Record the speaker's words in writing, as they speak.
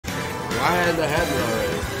Why hadn't that happened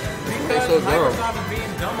already? Because so dumb. Microsoft is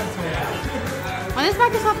being dumb until now. When is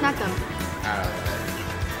Microsoft not dumb?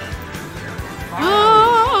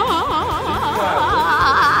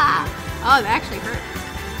 Oh, that actually hurt.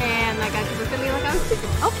 And that guy just looked at me like I was stupid.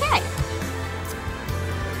 Okay.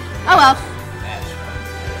 Oh well.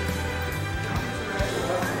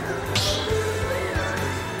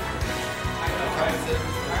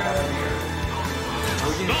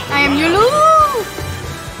 I am Yulu!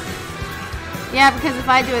 Yeah, because if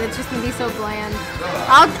I do it, it's just gonna be so bland.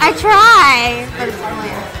 I try, but it's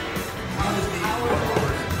bland.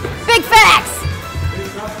 Big fat axe!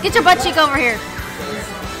 Get your butt cheek over here.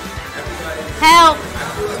 Help!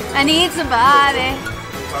 I need somebody.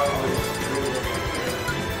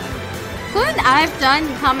 Good, I've done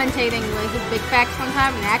commentating with Big Facts one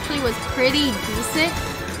time, and it actually was pretty decent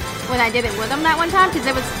when I did it with him that one time, because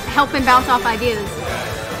it was helping bounce off ideas.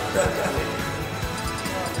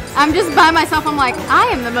 I'm just by myself, I'm like, I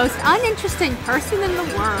am the most uninteresting person in the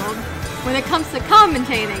world when it comes to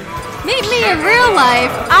commentating. Meet me in real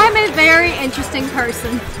life, I'm a very interesting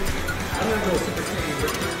person.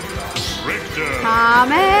 Richter.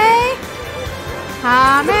 Kame?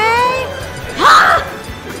 Kame? Ha!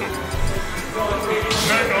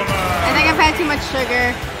 I think I've had too much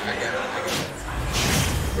sugar.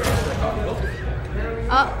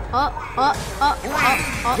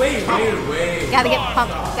 Wait. Gotta get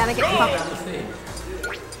pumped. Gotta get pumped.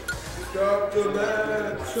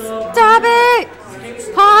 Stop it!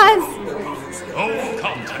 Pause!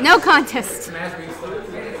 No contest.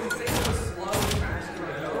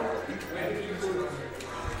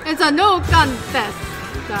 It's a no contest.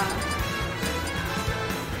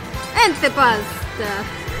 Antipasta.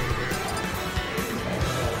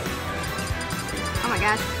 Oh my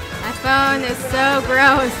gosh. My phone is so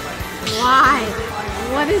gross. Why?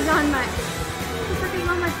 What is on my... What's freaking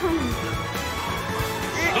on my phone?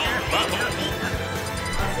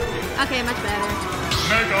 Okay, much better.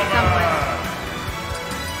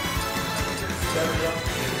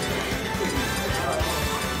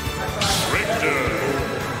 Richter.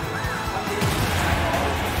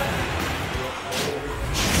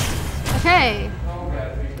 Okay.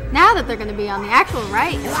 Now that they're going to be on the actual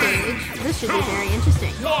right stage, this should be very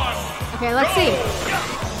interesting. Okay, let's see.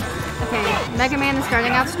 Okay, Mega Man is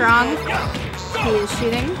starting out strong. He is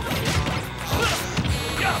shooting.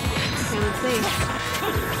 Okay, let's see.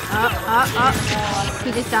 Up.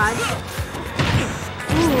 He just dodged.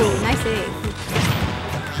 Ooh, nice save.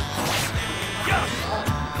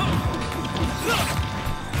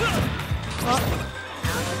 Oh,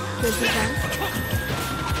 good defense.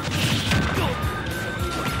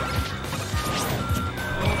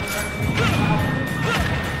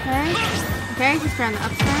 Okay, just trying the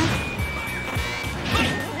upstairs.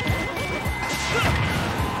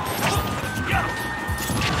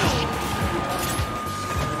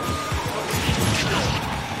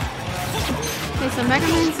 Okay, so Mega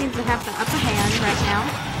Man seems to have the upper hand right now.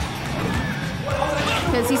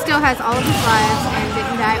 Because he still has all of his lives and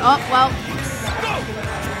didn't die. Oh, well.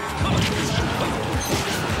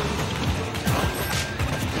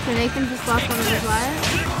 So Nathan just lost one of his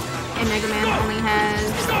lives. And Mega Man only has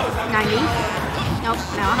 90. Nope,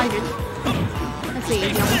 now 100. Let's see, he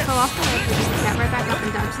almost fell off the ledge. He just got right back up and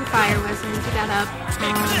dodged the fire as soon as he got up.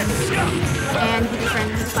 And he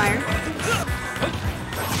defended his fire.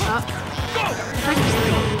 Oh. Looks like it's really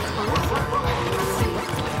going to be close. Let's see.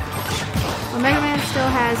 Well, Mega Man still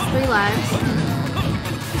has 3 lives.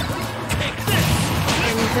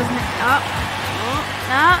 And he doesn't have...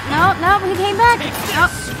 No, he came back!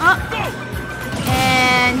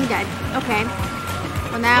 And he died. Okay.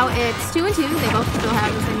 Well, now it's 2 and 2. They both still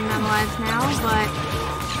have the same amount of lives now, but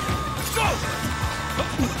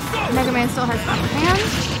Mega Man still has the upper hand.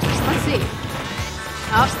 Let's see.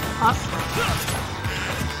 Up.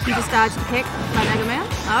 He just dodged a kick by Mega Man.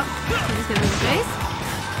 Up. He just hit him in the face.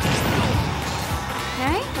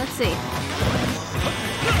 Okay, let's see.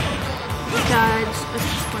 Dodge a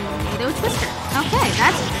tornado twister. Okay,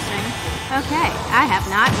 that's interesting. Okay, I have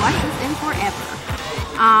not watched this in forever.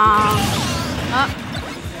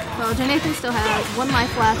 Well, Jonathan still has 1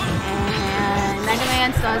 life left, and Mega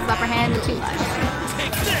Man still has his upper hand and 2 lives.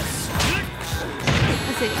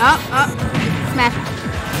 Let's see. Smash.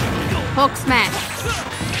 Hulk smash.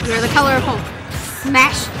 You're the color of Hulk.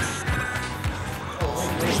 Smash.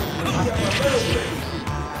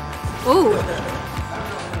 Ooh.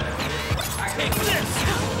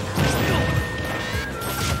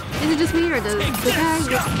 Is it just me, or does the guy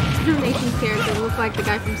with Donation's character look like the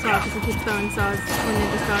guy from Saw because he keeps throwing saws when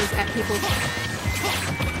ninja stars at people?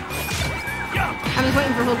 I'm just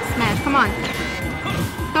waiting for Hulk to smash. Come on.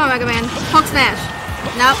 Go. Come on, Mega Man. Hulk smash.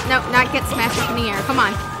 Nope, nope, not get smashed up in the air. Come on.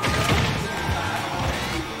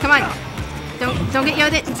 Come on. Don't get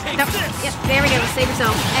yelled at. Yep, there we go. Save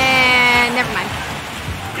yourself. And never mind.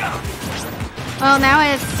 Well, now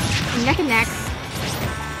it's neck and neck.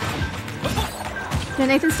 So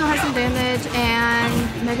Nathan still has some damage, and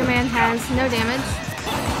Mega Man has no damage.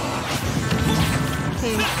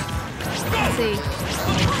 Okay. Let's see.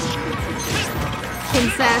 Can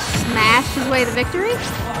Sash smash his way to victory?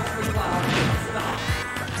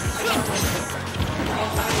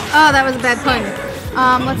 Oh, that was a bad pun.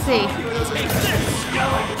 Let's see.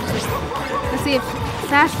 Let's see if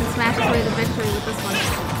Sash can smash his way to victory with this one.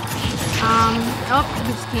 Oh,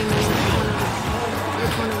 he just came in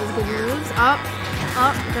with one of his good moves. Oh,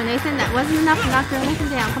 Joe Nathan, that wasn't enough to knock Joe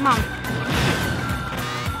Nathan down. Come on.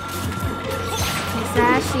 Okay,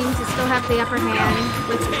 Sash seems to still have the upper hand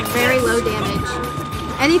with very low damage.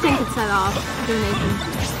 Anything could set off Joe Nathan.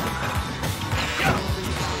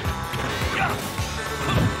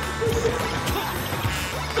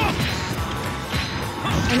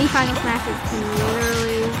 Any final smashes can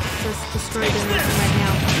literally just destroy Joe Nathan right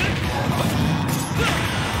now.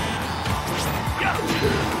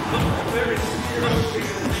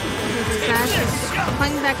 Sash is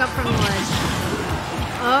playing back up from the ledge.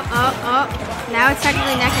 Oh. Now it's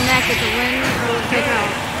technically neck and neck. It's a win or take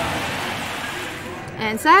out.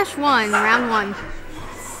 And Sash won round 1.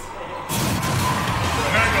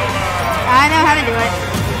 I know how to do it.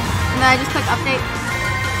 And then I just click update.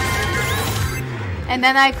 And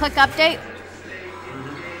then I click update.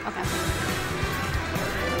 Okay.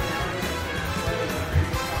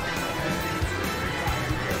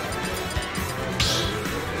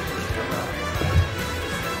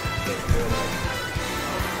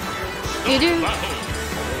 You do.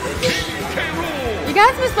 You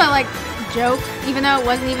guys missed my like joke, even though it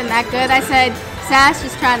wasn't even that good. I said Sash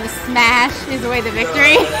is trying to smash his way to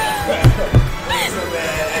victory.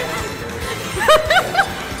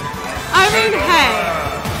 I mean, hey,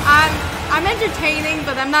 I'm entertaining,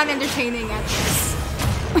 but I'm not entertaining at this.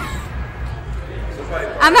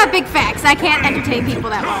 I'm not big facts. I can't entertain people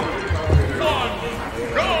that well.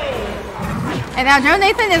 And now Joe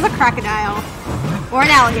Nathan is a crocodile or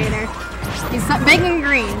an alligator. He's big and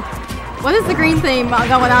green. What is the green theme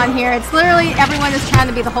going on here? It's literally everyone is trying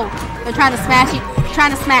to be the Hulk. They're trying to smash.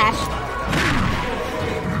 Trying to smash.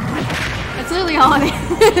 That's literally all it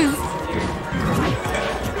is.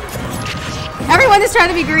 Everyone is trying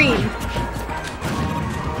to be green.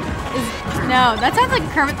 No, that sounds like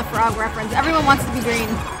a Kermit the Frog reference. Everyone wants to be green.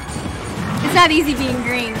 It's not easy being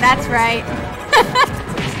green. That's right.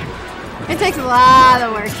 It takes a lot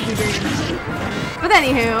of work to be green. But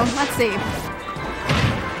anywho, let's see.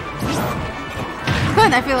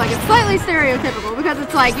 Good, I feel like it's slightly stereotypical because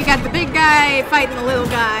it's like you got the big guy fighting the little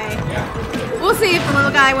guy. We'll see if the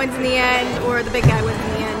little guy wins in the end or the big guy wins in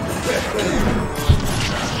the end.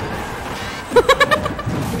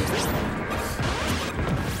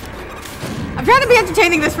 I'm trying to be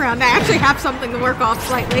entertaining this round. I actually have something to work off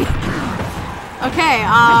slightly. Okay,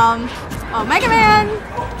 oh, Mega Man,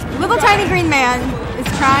 little tiny green man, is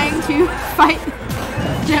trying to fight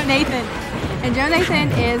Joe Nathan. And Joe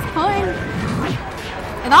Nathan is pulling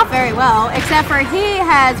it off very well, except for he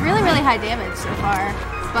has really, really high damage so far.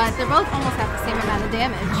 But they both almost have the same amount of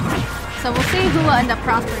damage. So we'll see who will end up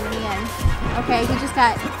prospering in the end. Okay, he just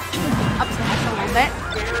got up smashed a little bit.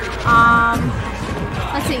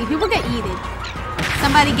 Let's see, who will get yeeted?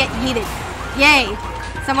 Somebody get yeeted. Yay!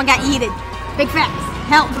 Someone got yeeted. Big facts.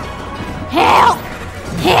 Help! Help!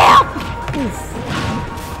 Help!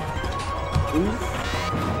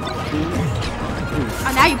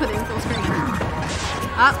 Oh, now you put it in full screen.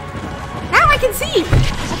 Up. Now I can see!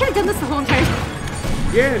 I could have done this the whole entire time.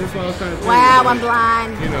 Yeah, that's what I was trying to say. Wow, I'm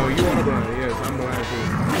blind. You know, you are blind. Yes, I'm blind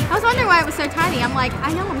too. I was wondering why it was so tiny. I'm like,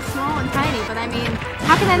 I know I'm small and tiny, but I mean,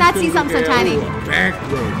 how can I not see something so tiny? Back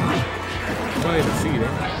row. I'm trying to see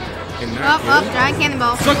that. And not giant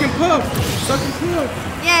cannonball. Suck and puff! Suck and puff!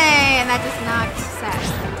 Yay! And that just knocked Sash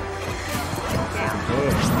down.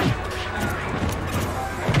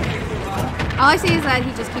 All I see is that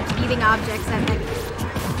he just keeps eating objects at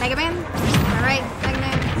Mega Man? Alright, Mega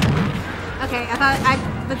Man? Okay, I thought I've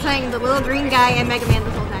been saying the little green guy and Mega Man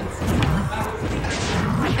this whole time.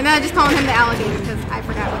 And then I just called him the alligator because I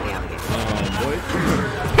forgot about the alligator.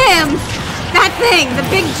 Him! That thing! The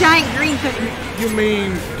big giant green thing! You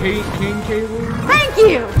mean King K. Rool? Thank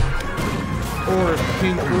you! Or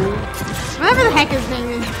King Rool? Whatever the heck his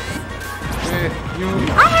name is.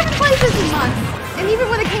 I haven't played this in months. And even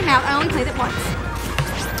when it came out, I only played it once.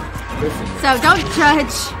 Listen, so don't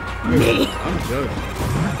judge me. I'm judging.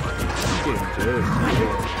 getting judged.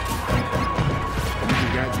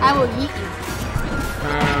 I will yeet you.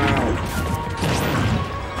 Wow.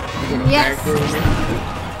 Yes.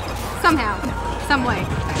 Somehow. Some way.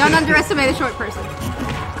 Don't underestimate a short person.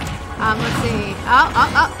 Let's see.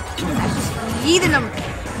 Oh. That's just yeeting them.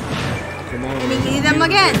 Come on. And he yeeted them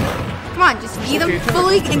again. Come on, just yeet them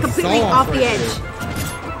fully and completely off the edge.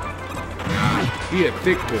 He a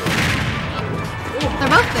thick boy. They're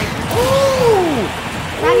both thick. Ooh!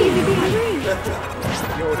 Not easy being green.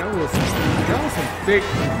 Yo, that was some thick.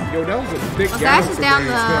 Yo, that was a thick. Well, Sash is down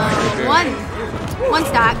the one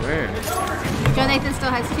stock. Man. Joe Nathan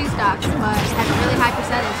still has 2 stocks, but has a really high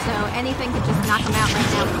percentage, so anything could just knock him out right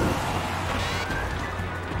now.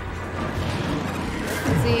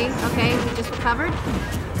 Let's see. Okay, we just recovered.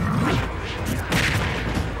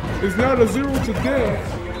 It's not a 0 to death.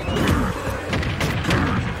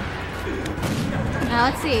 Now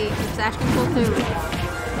let's see if Sash can pull through.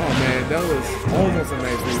 Oh man, that was almost a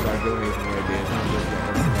nice lead by Joe Nathan right there.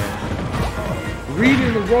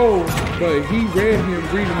 Reading the roll, but he read him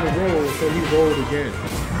reading the roll, so he rolled again.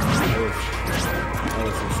 That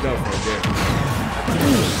was some stuff right there.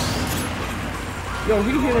 Yo,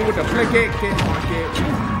 he hit him with the plaquette.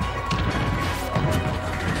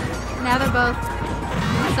 Now they're both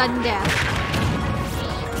sudden death.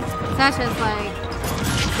 Sash has like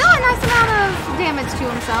still a nice amount of damage to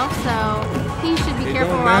himself, so he should be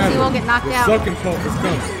careful or else he will get knocked out. The sucking puff is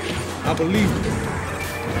coming. I believe it.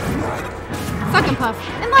 Sucking puff.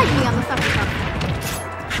 Enlighten me on the sucking puff.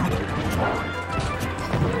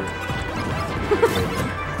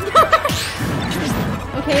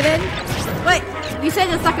 Okay then. Wait, you said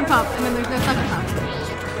the sucking puff, and then there's no sucking puff.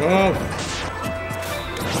 Puff.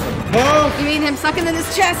 Puff. You mean him sucking in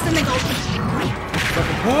his chest and then go.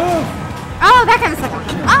 Sucking puff. Oh, that kind of sucking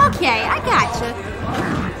puff. Okay, I gotcha.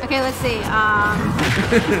 Okay, let's see.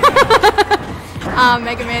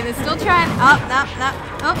 Mega Man is still trying. Oh, no.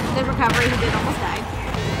 Oh, good recovery. He did almost die.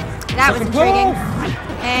 That was intriguing.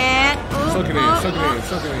 And suck it in.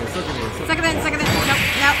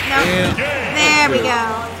 Nope. There we go.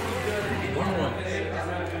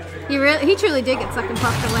 He truly did get sucked and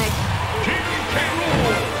puffed away.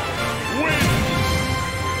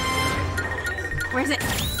 Where's it?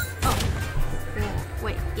 Oh.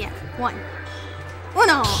 Wait, yeah. 1.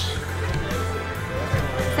 1-0.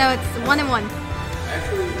 So it's 1-1.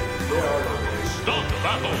 Stop the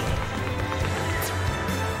battle.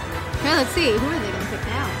 Okay, let's see. Who are they gonna pick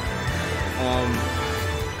now?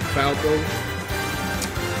 Falco.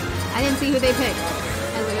 I didn't see who they picked.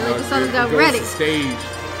 I literally just saw them go ready. Stage.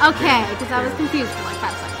 Okay, because I was confused for like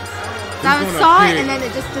 5 seconds. So I saw it and then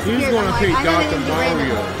it just disappeared. He's gonna pick Dr.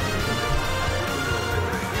 Mario.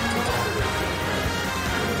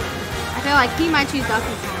 I feel like he might choose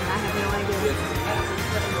Donkey Kong. I have no idea.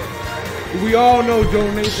 We all know Joe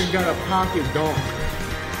Nathan got a pocket donk.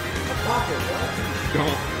 A pocket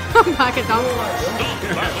donk. Pocket donk.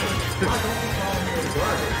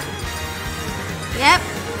 Yep.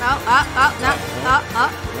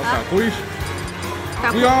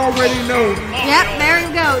 We already know. Yep, there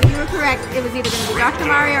you go. You were correct. It was either going to be Dr.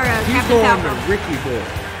 Mario or Captain Falco. He's going to Ricky boy.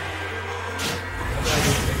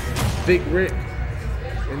 Big Rick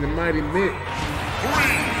and the Mighty Mick.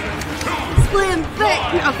 Slim thick.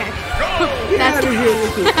 Okay. Get out of here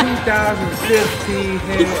with the 2015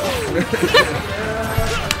 head.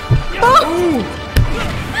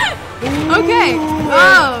 Okay.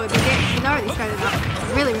 Oh, the game already started off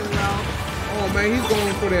really well. Oh man, he's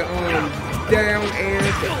going for that down air to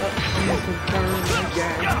confirm that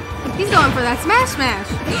guy. He's going for that smash.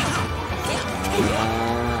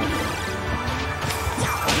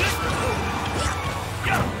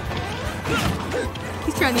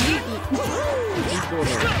 He's trying to eat. He's going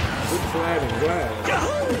to good slide and glide.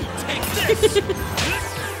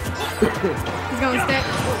 He's going step,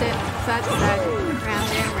 side to side, round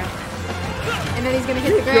there, round. And then he's going to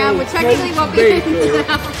hit the ground, which technically won't be hitting the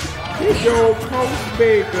ground. It's your post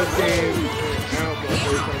baker thing.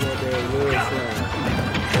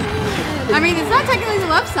 I mean, it's not technically the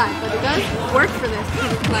left side, but it does work for this.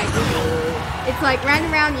 It's like round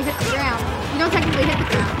and round, you hit the ground. You don't technically hit the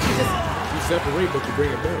ground. You just separate, but you bring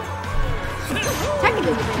it back.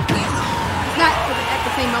 Technically, you bring it back. It's not at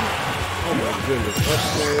the same moment. Oh my goodness.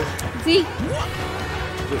 Upstairs. See?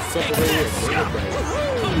 Just separate it and bring it back.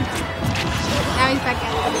 Now he's back at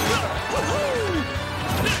it.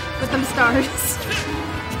 With them stars.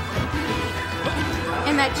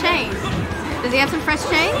 And that chain. Does he have some fresh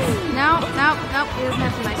chains? Nope. He doesn't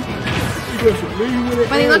have some nice chains.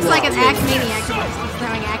 But he looks like an axe maniac. He's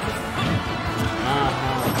throwing axes.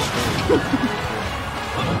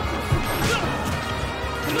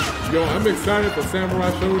 Yo, I'm excited for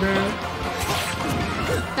Samurai Showdown.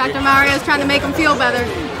 Dr. Mario's trying to make him feel better.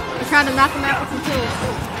 He's trying to knock him out with some tools.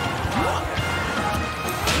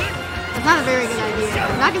 It's not a very good idea.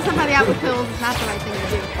 Knocking somebody out with pills is not the right thing to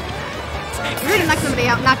do. You're gonna knock somebody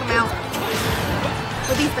out, knock them out.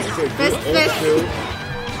 With these things. Fist, fist.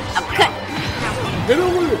 Uppercut. Hit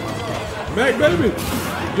him with it. Mac baby.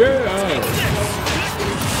 Yeah.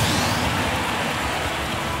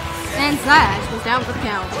 And Sash was down for the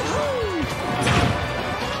count.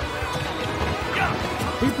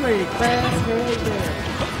 He playing fast hand game.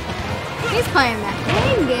 He's playing that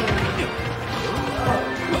game game.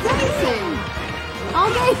 Racing. All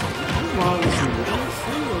day.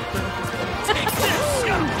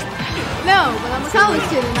 No, but I'm a college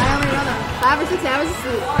student. I only run 5 or 6 hours of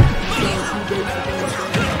sleep.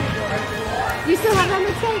 You still have that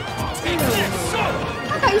mistake?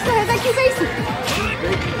 I thought you still had that Q basic.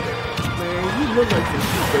 Man, you look like some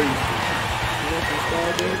basic. You want some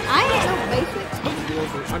Starbucks? I ain't no basic.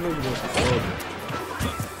 I know you want some Starbucks.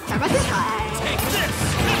 How about this?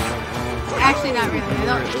 Actually, not really.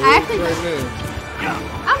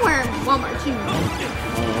 I'm wearing Walmart shoes.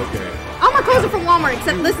 Oh, okay. All my clothes are from Walmart,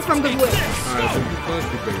 except this is from Goodwill. Alright, so you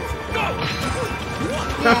country basic.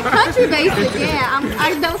 Yeah, country basic, yeah.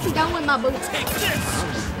 I do-si-do in my boots.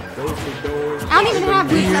 Do-si-do. I don't even have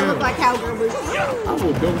boots that look like cowgirl boots. I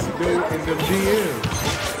will do-si-do in them DMs.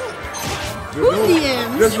 Who's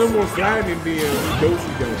DMs? There's no more sliding DMs.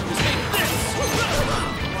 Do-si-do.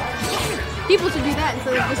 People should do that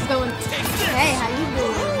instead of just going, hey, how you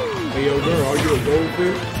doing? Hey, yo, girl, are you a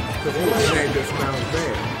goldfish? Because all that just sounds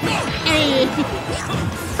bad. Hey.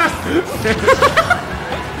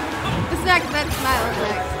 That smile is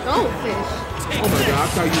like goldfish. Oh my god, I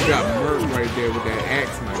thought you got murked right there with that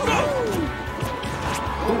axe, my god.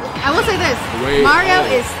 I will say this. Wait, Mario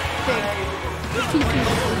is thick.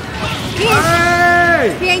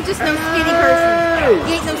 He ain't just no skinny person.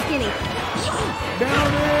 He ain't no skinny. Down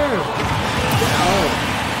there.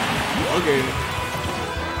 Oh. Okay.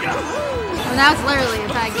 Well, now it's literally a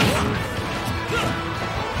tag game.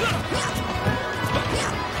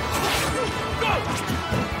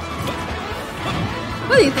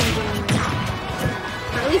 What do you think when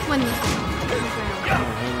or at least when you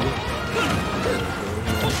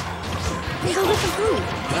go get some food.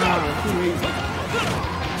 Too late.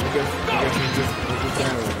 I guess I'm just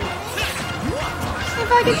down with it. If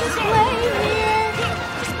I could just play here.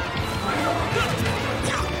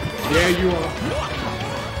 Yeah, you are.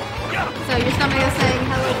 So your stomach is saying,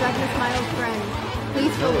 hello, darkness, my old friend.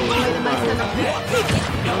 Please fill me away to my stomach.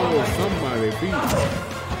 Oh, somebody beat.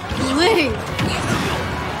 Wait.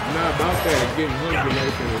 Not about that, getting hungry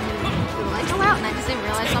like that. Well, I go out and I just didn't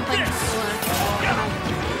realize something.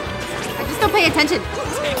 I just don't pay attention.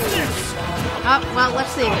 Oh, well,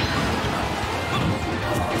 let's see.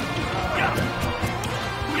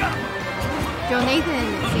 Joe Nathan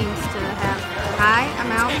seems to have a high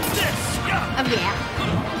amount of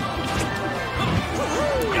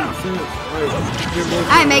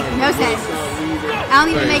I make no sense. I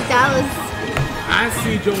don't even make dollars. I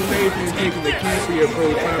see Joe Nathan taking the campy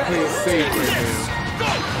approach, trying to play it safe right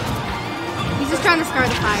now. He's just trying to start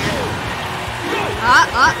the fire.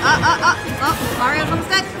 Mario's on the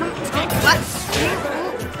set. What?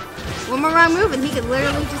 One more wrong move and he could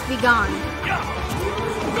literally just be gone.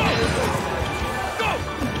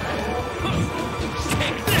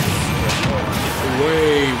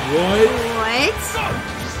 Wait, what? What?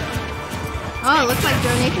 Oh, it looks like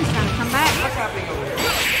Joe Nathan's trying to come back. What's happening over there?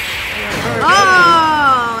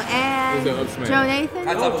 Oh, and Joe Nathan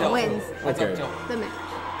wins Okay. the match.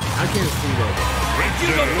 I can't see that.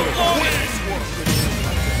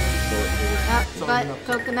 Butt,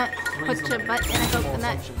 coconut. Put your butt in a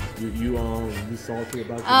coconut. You salty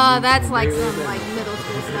about That's like some like middle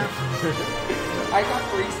school stuff. I got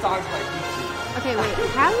 3 stars by YouTube. Okay, wait.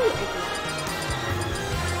 How do you?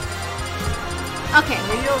 Okay.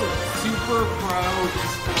 Video super pro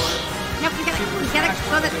esports. Nope, you gotta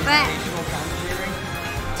go to that.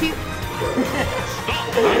 Two.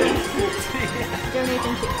 Joe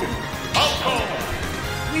Nathan 2.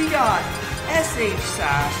 We got SH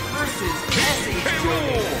Sash versus SH Joe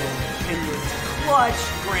Nathan in this clutch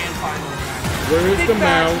grand final match. Where is the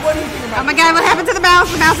mouse? What do you think about Oh my god, what happened to the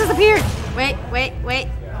mouse? The mouse disappeared. Wait.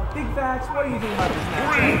 Big Facts, what do you think about this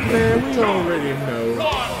match? Man, we already know.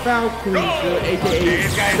 Falco, aka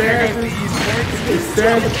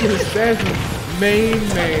Sash, main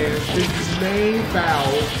man, his main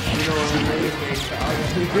foul. You know what I mean?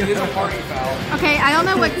 It is a party foul. Okay, I don't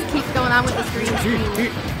know what keeps going on with this green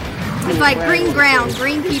screen. It's like green ground,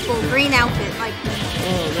 green people, green outfit. Like,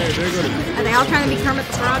 man, they're gonna. Are they all trying to be Kermit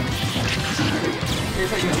the Frog? Here's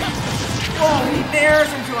how you go. Whoa, he dares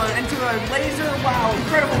into a laser. Wow,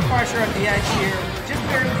 incredible pressure at the edge here. Just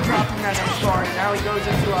barely dropping that edge guard. And now he goes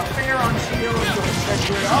into a fair on shield.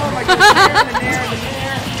 Oh my goodness, the nair.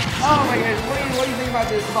 Oh my goodness, what do you think about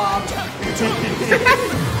this, Bob?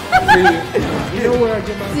 You know where I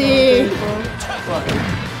get my See. from? What?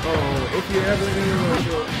 If you ever watch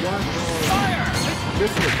this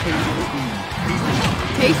is a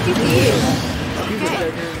Tasty Steve. Okay.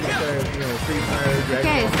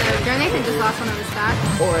 Okay, so Joe Nathan just lost one of his stocks.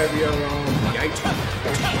 Or have you ever yikes?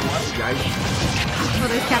 Well,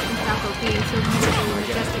 there's Captain Falco being so beautiful and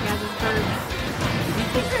majestic as his bird. You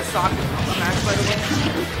think that stock is up smash, by the way?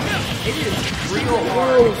 It is real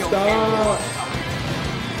hard Oh, to kill stop.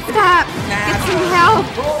 Stop! Get some help!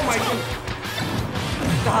 Oh my god!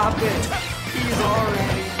 Stop it! He's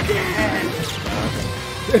already dead!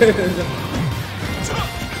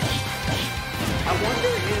 I wonder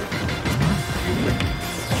if...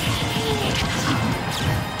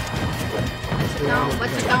 No, what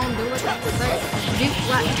you gonna do with that dessert? Do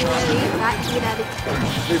what you eat, not eat at it.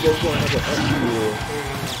 They both going to have an upheaval.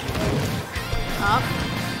 Up.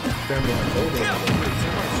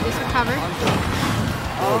 Just recover.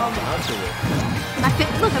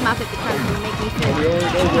 Look at my 50 credits to make me feel. We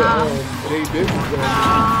already know what they did.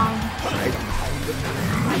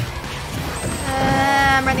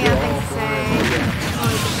 I'm running out of things to say.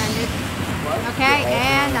 Always defended. Okay,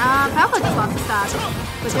 and Falco just lost the stock.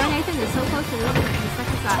 But Joe Nathan is so close to the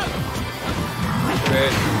second side.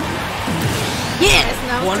 Yes!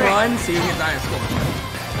 No, one trick. run, see you get dinosaur.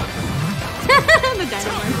 The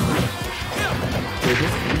dinosaur.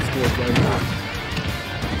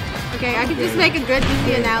 Okay, I can just make a good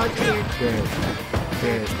easy analogy here.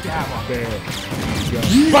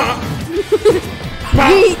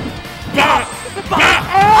 Beat!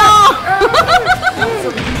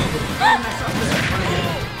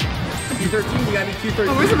 Q13, we gotta be Q13.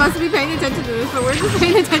 Well, we're supposed to be paying attention to this, but we're just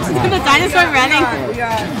paying attention to the dinosaur running. We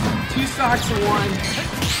got 2 stocks to 1.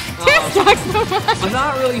 2 stocks to 1. I'm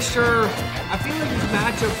not really sure. I feel like this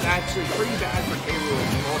matchup's actually pretty bad for K. Rool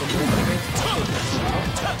and all the movements.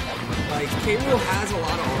 Like, K. Rool has a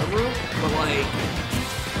lot of armor, but like,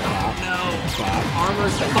 no,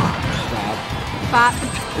 armor's bop. Bop.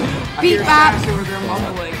 I Beat hear bop. Sash over there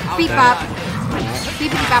mumbling. How's Beat that? bop.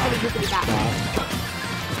 Beepity boppity boopity bop.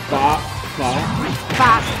 Bop, bop,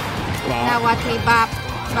 Bop. bop. Now watch me bop.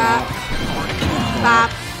 Bop.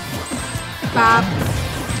 Bop. Bop.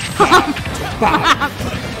 Bop.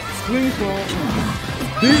 Swing from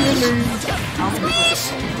Ding-a-ling.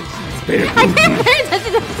 I can't pay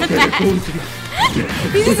attention to that.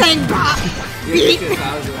 He's just saying bop. Beep.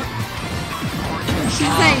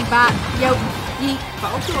 She's saying bop. Yo. Yeet.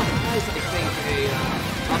 Falco has, I think, a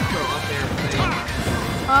up throw up there thing.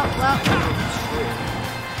 Oh, well.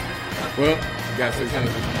 Well, you got 600.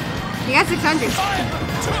 You got 600.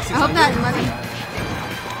 I hope that money.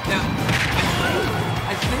 Now,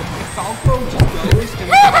 I think Falco just goes and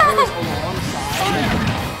covers alongside.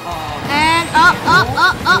 And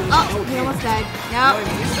he almost died. Nope.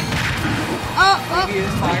 Maybe his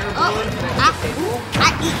fireboard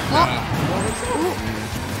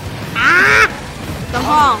Don't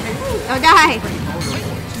fall. Don't die.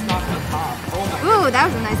 Ooh, that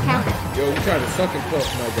was a nice counter. Yo, you tried to suck and puff,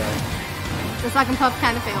 my guy. The suck and puff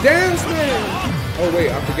kind of failed. Dance man! Oh wait,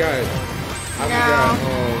 I forgot.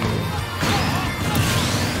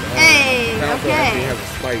 Hey, Falco okay. actually has a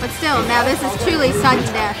spike. But still, now this is truly sudden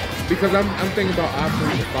death. Because I'm thinking about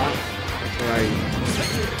options to Fox. Like,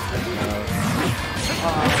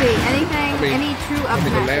 Let's see, anything, any true up the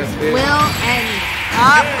smash last hit. will end.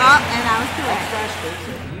 Up, and I was correct.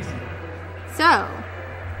 So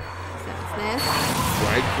it's this.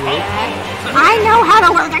 right click. I know how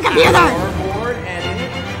to work a computer! fireboard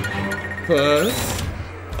and Plus,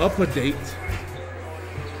 up a date.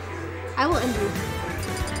 I will end you.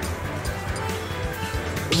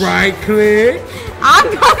 Right click. I'm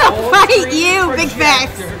gonna fight you, Big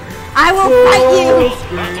Facts! I will fight you!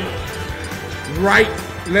 Screen. Right,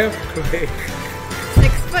 left click.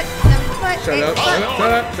 6 foot, 7 foot, Shut 8 up, foot.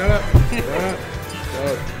 shut up, shut up, shut up,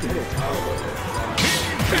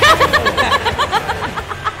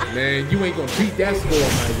 Man, you ain't gonna beat that score,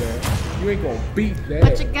 my guy. You ain't gonna beat that.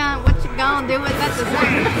 What you gonna do with that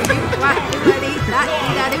dessert?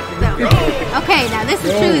 Okay, now this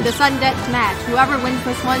is truly the sudden death match. Whoever wins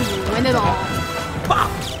this one, you win it all.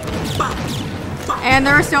 And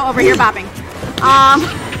they're still over here bopping.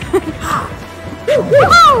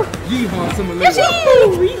 Woohoo! Yeehaw, some of Yay!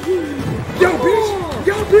 Yo, bitch!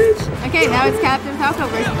 Yo, bitch. Okay, now it's Captain Falco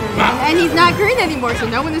versus Jonathan. And he's not green anymore, so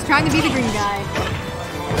no one is trying to be the green guy.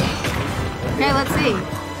 Okay, let's see.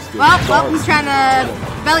 Well, he's trying to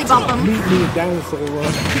belly bump him. Meet me a dinosaur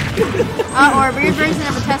run. Or a weird version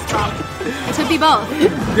of a test bump. It could be both.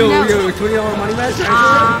 Yo, $20 money match?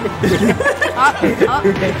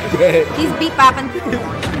 He's beat bopping.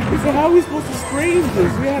 So how are we supposed to scream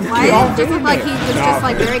this? We have to Why does it just look like he was just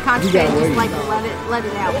like very concentrated, just like let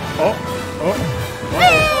it out?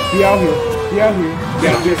 He out here. He out here.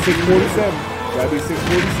 Gotta be 647. Gotta be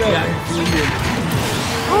 647.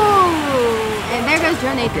 Ooh, and there goes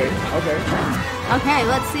Jonathan. Okay,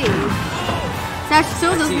 let's see. Sash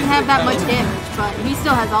still doesn't have that much damage, but he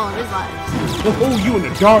still has all of his lives. Oh, you in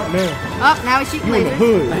the dark now. Oh, now he's shooting lasers. In the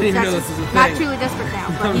hood. I didn't know this was a thing. Not truly desperate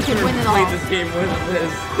now, but he could win it all. This game with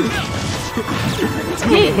this.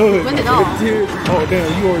 He could win it all. Dude. Oh,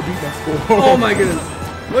 damn, you already beat my score. Oh my goodness.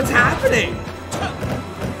 What's happening?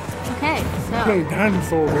 Okay, so Playing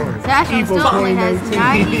dinosaur run. Sash Evo still only has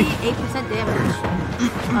 2019. 98% damage.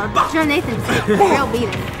 Jonathan's real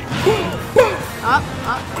beating. Up.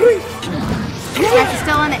 Sash is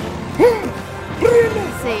still in it.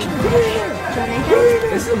 Let's see. Jonathan.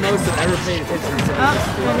 This is the most I've ever paid attention to.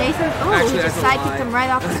 Jonathan. Oh, he just sidekicked him right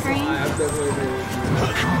off the screen. Let's see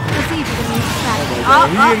if he can use the smash.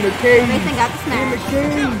 He in the cage. Jonathan got the He in the smash.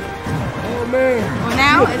 cage. Oh, man. Well,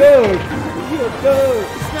 now You a it's thug. You a thug.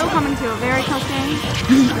 still coming to a very close game.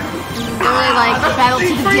 Really like a battle to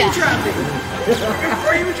the death.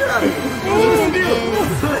 Frame trapping.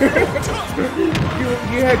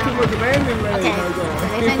 You had too much landing leg. Okay,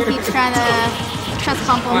 Jonathan keeps trying to chest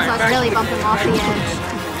bump him, so it's really bump him off the edge.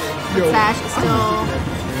 But Sash is still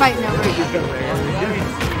fighting over it.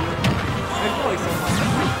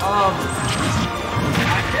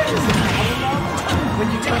 When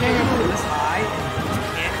you take it this high,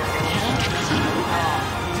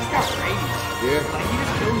 you just got rage. Yeah. Like, he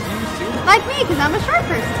just kills you soon. Like me, because I'm a short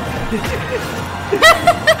person.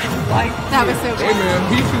 Like, That was so Hey, good. man,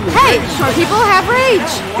 he too. Hey, short people have rage.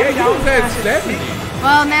 Yeah, you was at 70.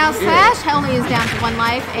 Well, now Sash only is down to 1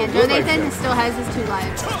 life, and Jonathan still has his 2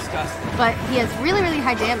 lives. disgusting. But he has really, really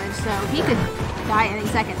high damage, so he could die any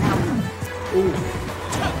second now. Ooh.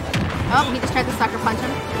 Oh, he just tried to sucker punch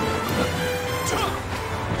him.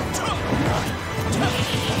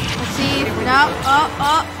 Let's see. No.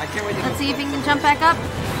 I can't wait to Let's see if he can jump back up.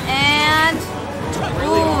 And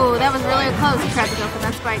ooh, that was really close. He tried to go for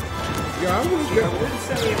that spike. Yeah, I was I wouldn't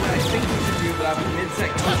say what I think you should do, but I'm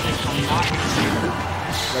mid-sec punching. I'm not going to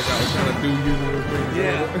like I was trying to do you little things.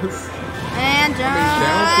 Yeah. And jump.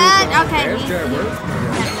 Okay, he had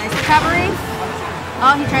a nice recovery.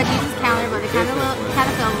 Oh, he tried to use his counter, but it kind of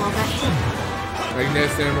failed a little bit. Like that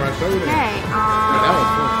samurai shoulder. Okay. that was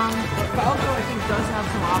fun. Falco, I think, does have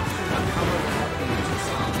some options on cover of the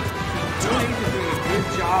Jonathan's doing a good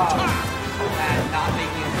job at not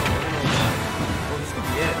making it so this could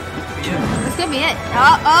be it. This could be it.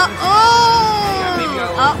 Oh,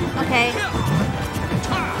 okay.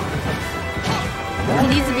 He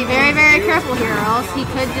needs to be very, very careful here, or else he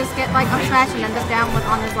could just get like up smash and end up down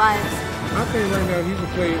on his lives. I think right now he should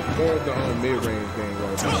play more of the mid-range game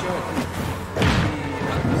right now.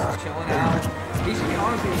 He's chilling out. He should be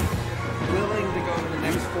honestly willing to go to the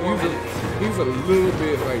next 4 minutes. He's a little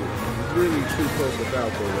bit like really too close to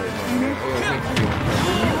Falco right now.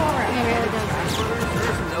 When you are at He really does.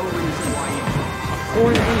 there's no reason why you Or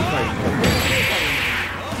in any fight.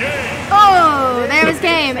 Oh, there was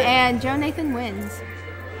game, and Jonathan wins.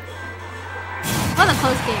 What a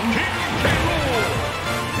close game.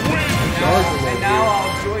 And now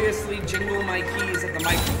I'll joyously jingle my keys at the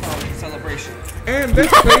microphone celebration. And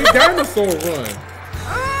let's play Dinosaur Run.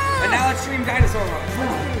 And now let's stream Dinosaur Run.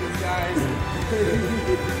 Guys.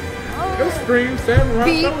 Let's stream Samurai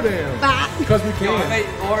Beep, Showdown. bop. Because we Yo, can.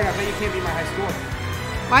 Lauren, I bet you can't be my high score.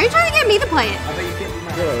 Why are you trying to get me to play it? I bet you can't be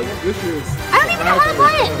my high Bro, score. this is... I don't even know how to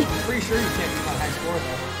play it. I'm pretty sure you can't be my high score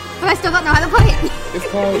though. But I still don't know how to play it. It's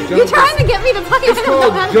called Jump. You're trying to get me to play it. I It's don't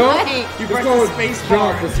know called how to Jump. play. You It's press called the space Jump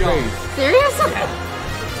bar for and jump. space. Serious? And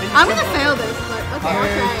you I'm jump gonna over. fail this, but okay, I'll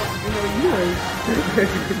try it. You know, you ain't.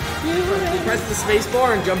 You press the space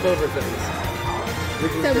bar and jump over things.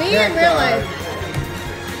 So me in real life.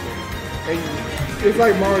 And it's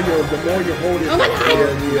like Mario, the more you hold it. Oh my God.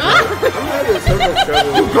 Yeah. Ah. I'm having so much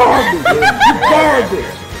trouble. You garbage. You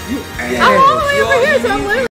garbage. You ass. I'm all the way over here, so I'm literally